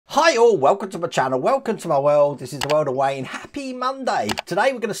Hi all, welcome to my channel, welcome to my world. This is the world of Wayne. Happy Monday.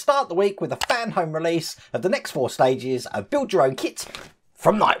 Today we're going to start the week with a Fanhome release of the next 4 stages of Build Your Own Kit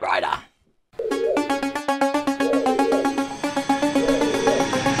from Knight Rider.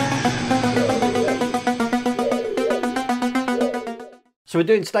 So we're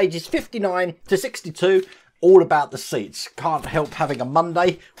doing stages 59 to 62, all about the seats. Can't help having a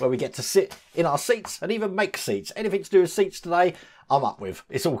Monday where we get to sit in our seats and even make seats. Anything to do with seats today, I'm up with.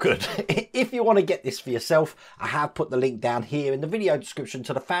 It's all good. If you want to get this for yourself, I have put the link down here in the video description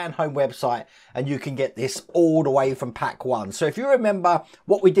to the Fanhome website, and you can get this all the way from pack 1. So if you remember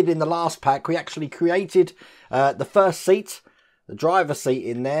what we did in the last pack, we actually created the first seat, the driver's seat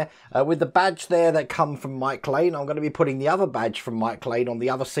in there, with the badge there that come from Mike Lane. I'm going to be putting the other badge from Mike Lane on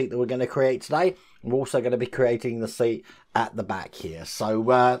the other seat that we're going to create today. We're also going to be creating the seat at the back here. So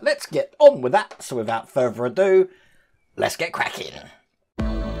let's get on with that. So without further ado, let's get cracking.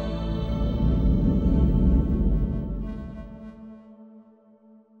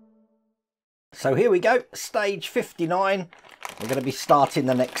 So here we go, stage 59. We're going to be starting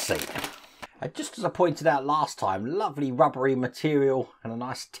the next seat. And just as I pointed out last time, lovely rubbery material and a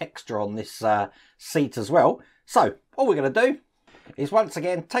nice texture on this seat as well. So all we're going to do is once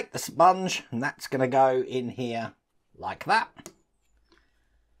again take the sponge, and that's going to go in here like that.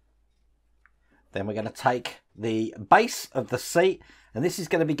 Then we're going to take the base of the seat, and this is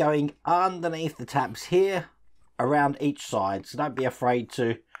going to be going underneath the tabs here around each side. So don't be afraid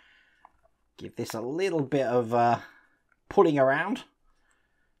to give this a little bit of pulling around,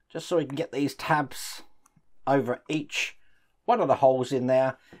 just so we can get these tabs over each one of the holes in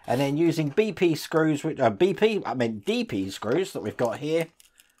there. And then using BP screws, which DP screws that we've got here,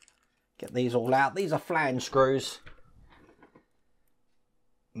 get these all out. These are flange screws.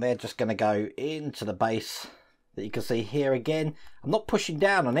 They're just going to go into the base that you can see here again. I'm not pushing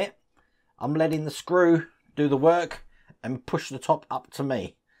down on it. I'm letting the screw do the work and push the top up to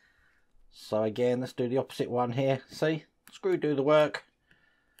me. So again, let's do the opposite one here. See, screw do the work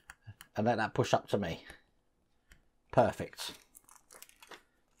and let that push up to me. Perfect.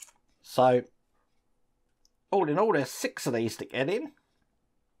 So all in all, there's 6 of these to get in.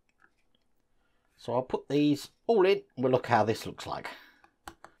 So I'll put these all in. We'll look how this looks like.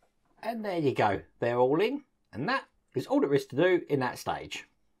 And there you go, they're all in, and that is all there is to do in that stage.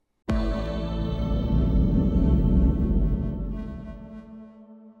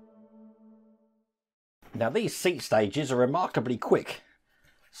 Now these seat stages are remarkably quick,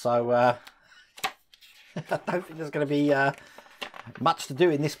 so I don't think there's going to be much to do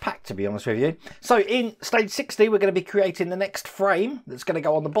in this pack, to be honest with you. So in stage 60 we're going to be creating the next frame that's going to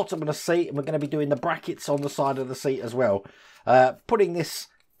go on the bottom of the seat, and we're going to be doing the brackets on the side of the seat as well. Putting this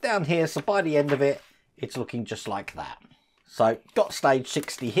down here, so by the end of it, it's looking just like that. So got stage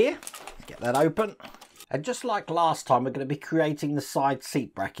 60 here. Let's get that open. And just like last time, we're going to be creating the side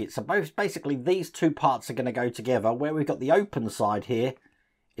seat brackets. So basically these 2 parts are going to go together. Where we've got the open side here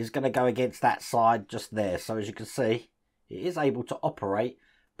is going to go against that side just there. So as you can see, it is able to operate,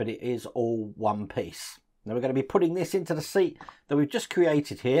 but it is all one piece. Now we're going to be putting this into the seat that we've just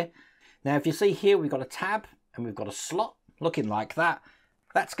created here. Now if you see here, we've got a tab and we've got a slot looking like that.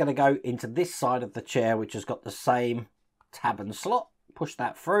 That's going to go into this side of the chair, which has got the same tab and slot. Push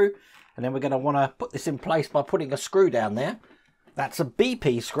that through, and then we're going to want to put this in place by putting a screw down there. That's a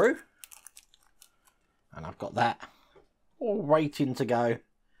BP screw, and I've got that all waiting to go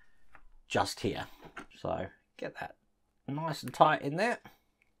just here. So get that nice and tight in there.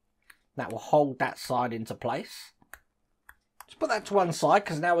 That will hold that side into place. Just put that to one side,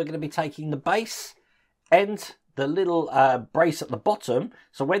 because now we're going to be taking the base and the little brace at the bottom.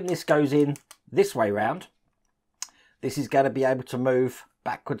 So when this goes in this way round, this is going to be able to move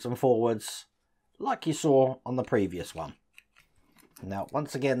backwards and forwards like you saw on the previous one. Now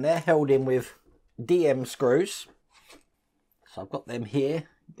once again, they're held in with DM screws. So I've got them here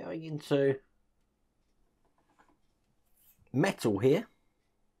going into metal here.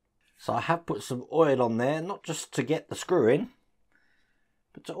 So I have put some oil on there, not just to get the screw in,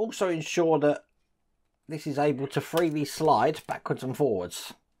 but to also ensure that this is able to freely slide backwards and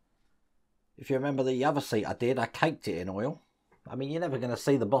forwards. If you remember the other seat I did, I caked it in oil. I mean, you're never going to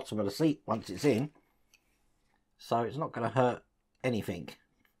see the bottom of the seat once it's in, so it's not going to hurt anything.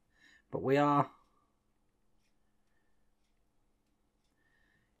 But we are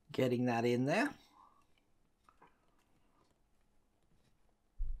getting that in there.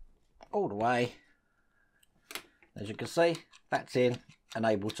 All the way. As you can see, that's in and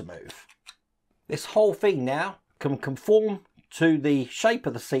able to move. This whole thing now can conform to the shape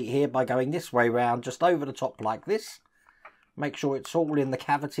of the seat here by going this way round, just over the top like this. make sure it's all in the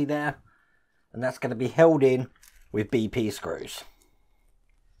cavity there, and that's going to be held in with BP screws.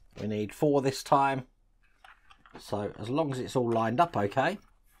 We need 4 this time, so as long as it's all lined up okay,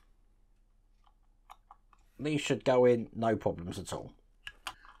 these should go in no problems at all.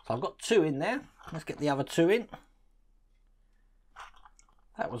 So I've got 2 in there. Let's get the other 2 in.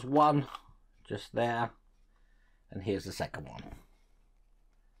 That was 1 just there, and here's the second one.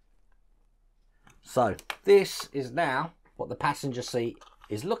 So this is now what the passenger seat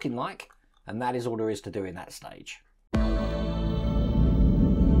is looking like, and that is all there is to do in that stage.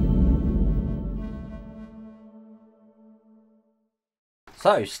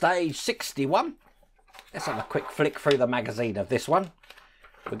 So stage 61. Let's have a quick flick through the magazine of this one.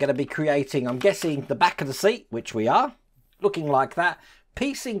 We're going to be creating, I'm guessing, the back of the seat, which we are, looking like that,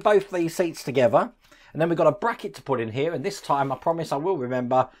 piecing both these seats together, and then we've got a bracket to put in here, and this time I promise I will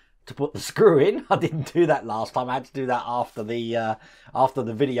remember to put the screw in. I didn't do that last time. I had to do that after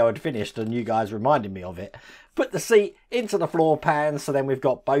the video had finished and you guys reminded me of it. Put the seat into the floor pan, so then we've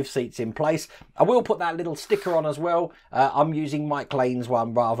got both seats in place. I will put that little sticker on as well. I'm using Mike Lane's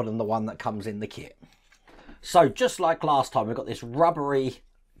one rather than the one that comes in the kit. So just like last time, we've got this rubbery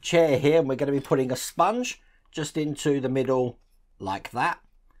chair here, and we're going to be putting a sponge just into the middle like that.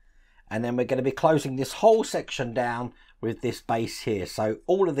 And then we're going to be closing this whole section down with this base here. So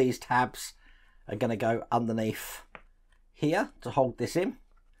all of these tabs are going to go underneath here to hold this in.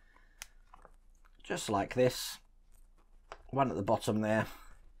 Just like this. One at the bottom there.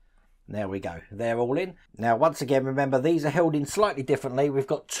 There we go. They're all in. Now, once again, remember, these are held in slightly differently. We've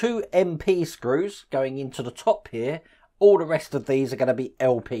got 2 MP screws going into the top here. All the rest of these are going to be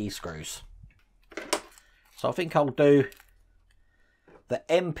LP screws. So I think I'll do the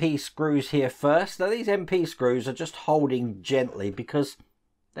MP screws here first. Now, these MP screws are just holding gently because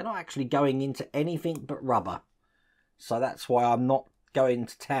they're not actually going into anything but rubber. So that's why I'm not going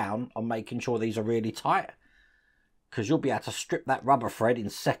to town on making sure these are really tight, because you'll be able to strip that rubber thread in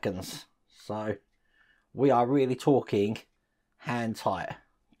seconds. So we are really talking hand tight,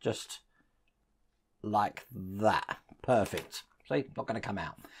 just like that. Perfect. See, not going to come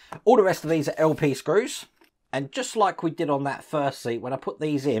out. All the rest of these are LP screws, and just like we did on that first seat, when I put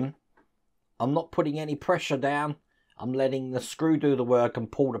these in, I'm not putting any pressure down. I'm letting the screw do the work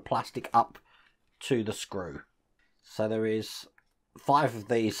and pull the plastic up to the screw. So there is 5 of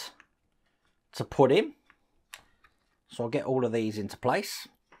these to put in. So I'll get all of these into place.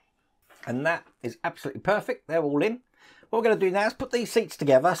 And that is absolutely perfect. They're all in. What we're going to do now is put these seats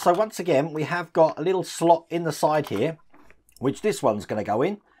together. So once again, we have got a little slot in the side here, which this one's going to go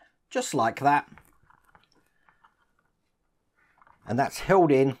in, just like that. And that's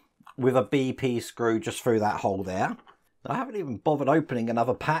held in with a BP screw just through that hole there. I haven't even bothered opening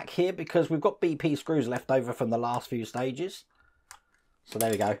another pack here because we've got BP screws left over from the last few stages. So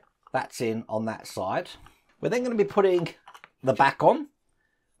there we go. That's in on that side. We're then going to be putting the back on,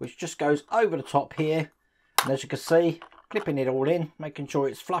 which just goes over the top here. And as you can see, clipping it all in, making sure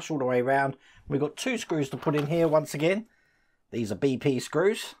it's flush all the way around. We've got 2 screws to put in here once again. These are BP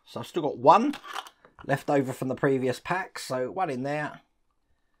screws. So I've still got 1 left over from the previous pack. So 1 in there.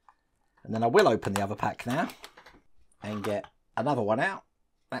 And then I will open the other pack now and get another one out.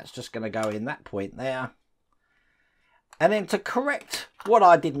 That's just going to go in that point there. And then to correct what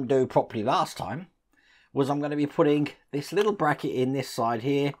I didn't do properly last time, was I'm going to be putting this little bracket in this side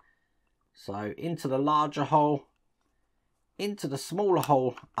here. So into the larger hole, into the smaller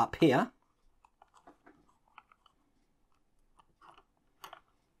hole up here.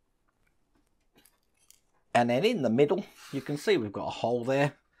 And then in the middle, you can see we've got a hole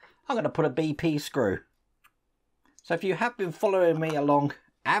there. I'm going to put a BP screw. So if you have been following me along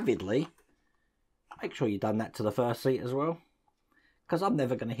avidly, make sure you've done that to the first seat as well, because I'm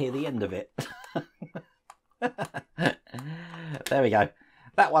never going to hear the end of it. There we go.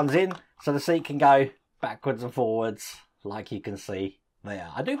 That one's in, so the seat can go backwards and forwards, like you can see there.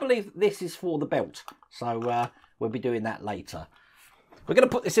 I do believe this is for the belt, so we'll be doing that later. We're going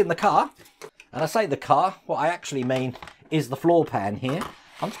to put this in the car, and I say the car, what I actually mean is the floor pan here.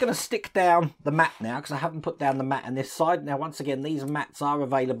 I'm just going to stick down the mat now, because I haven't put down the mat on this side. Now, once again, these mats are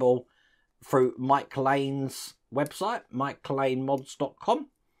available through Mike Lane's website, mikelanemods.com.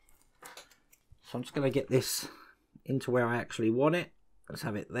 So I'm just going to get this into where I actually want it. Let's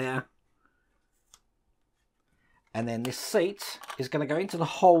have it there. And then this seat is going to go into the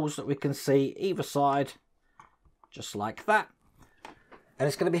holes that we can see either side, just like that. And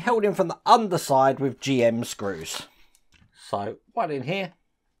it's going to be held in from the underside with GM screws. So 1 in here.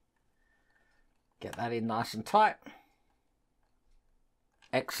 Get that in nice and tight.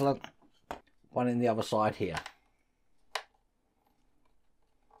 Excellent. 1 in the other side here.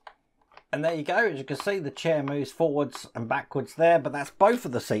 And there you go. As you can see, the chair moves forwards and backwards there, but that's both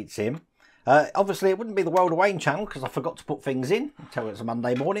of the seats in. Obviously, it wouldn't be the World of Wayne channel because I forgot to put things in until it's a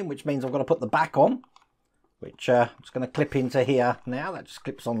Monday morning, which means I've got to put the back on, which I'm just going to clip into here now. That just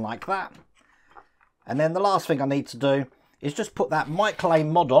clips on like that. And then the last thing I need to do is just put that Michael A.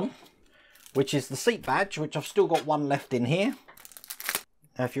 mod on, which is the seat badge, which I've still got one left in here.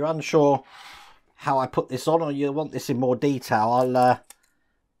 Now, if you're unsure how I put this on, or you want this in more detail,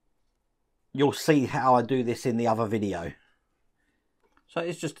 you'll see how I do this in the other video. So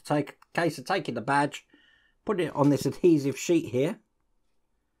it's just to take a case of taking the badge, putting it on this adhesive sheet here,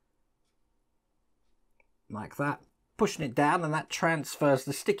 like that, pushing it down, and that transfers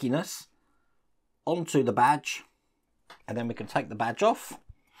the stickiness onto the badge, and then we can take the badge off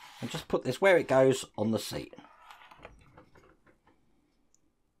and just put this where it goes on the seat.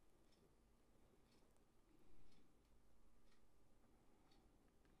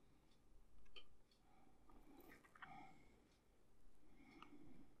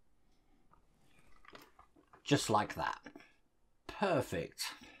 Just like that. Perfect.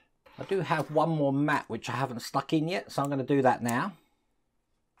 I do have one more mat which I haven't stuck in yet, so I'm going to do that now.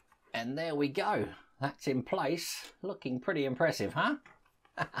 And there we go. That's in place. Looking pretty impressive, huh?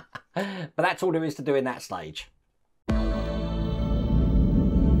 But that's all there is to do in that stage.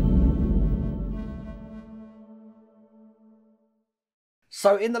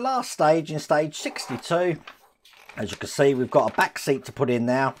 So in the last stage, in stage 62, as you can see, we've got a back seat to put in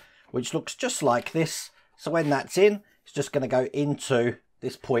now, which looks just like this. So when that's in, it's just going to go into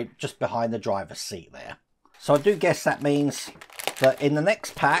this point just behind the driver's seat there. So I do guess that means that in the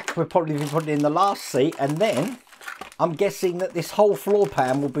next pack, we'll probably be putting in the last seat, and then I'm guessing that this whole floor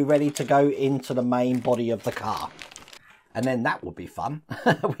pan will be ready to go into the main body of the car. And then that would be fun.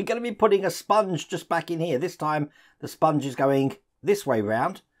 We're going to be putting a sponge just back in here. This time the sponge is going this way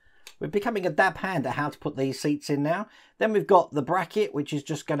round. We're becoming a dab hand at how to put these seats in now. Then we've got the bracket, which is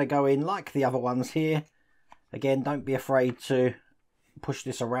just going to go in like the other ones here. Again, don't be afraid to push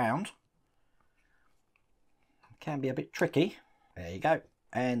this around. It can be a bit tricky. There you go.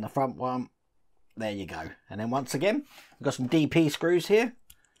 And the front one, there you go. And then once again, we've got some DP screws here.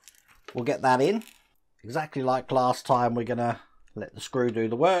 We'll get that in. Exactly like last time, we're going to let the screw do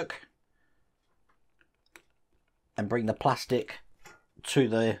the work. And bring the plastic to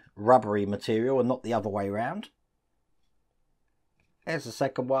the rubbery material and not the other way around. There's the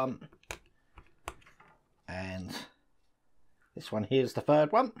second one. And this one here's the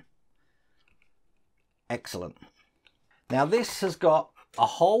third one. Excellent. Now this has got a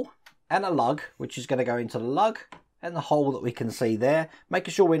hole and a lug, which is going to go into the lug and the hole that we can see there,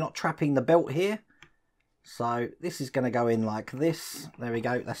 making sure we're not trapping the belt here. So this is going to go in like this. There we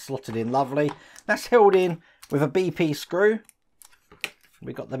go. That's slotted in lovely. That's held in with a BP screw.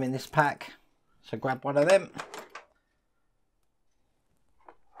 We got them in this pack. So grab one of them.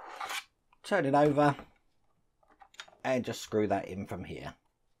 Turn it over. And just screw that in from here.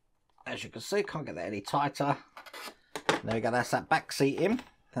 As you can see, can't get that any tighter. There we go, that's that back seat in.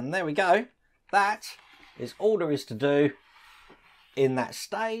 And there we go. That is all there is to do in that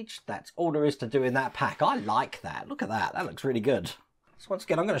stage. That's all there is to do in that pack. I like that. Look at that. That looks really good. So once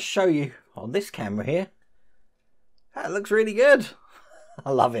again, I'm going to show you on this camera here. That looks really good. I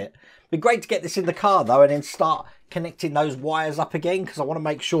love it. It'd be great to get this in the car though, and then start connecting those wires up again, because I want to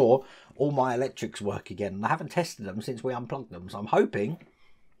make sure all my electrics work again. And I haven't tested them since we unplugged them, so I'm hoping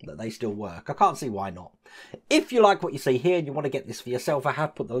that they still work. I can't see why not. If you like what you see here and you want to get this for yourself, I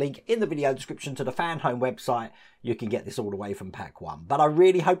have put the link in the video description to the Fanhome website. You can get this all the way from pack 1. But I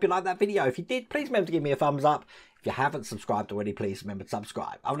really hope you liked that video. If you did, please remember to give me a thumbs up. If you haven't subscribed already, please remember to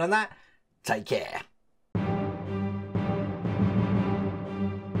subscribe. Other than that, take care.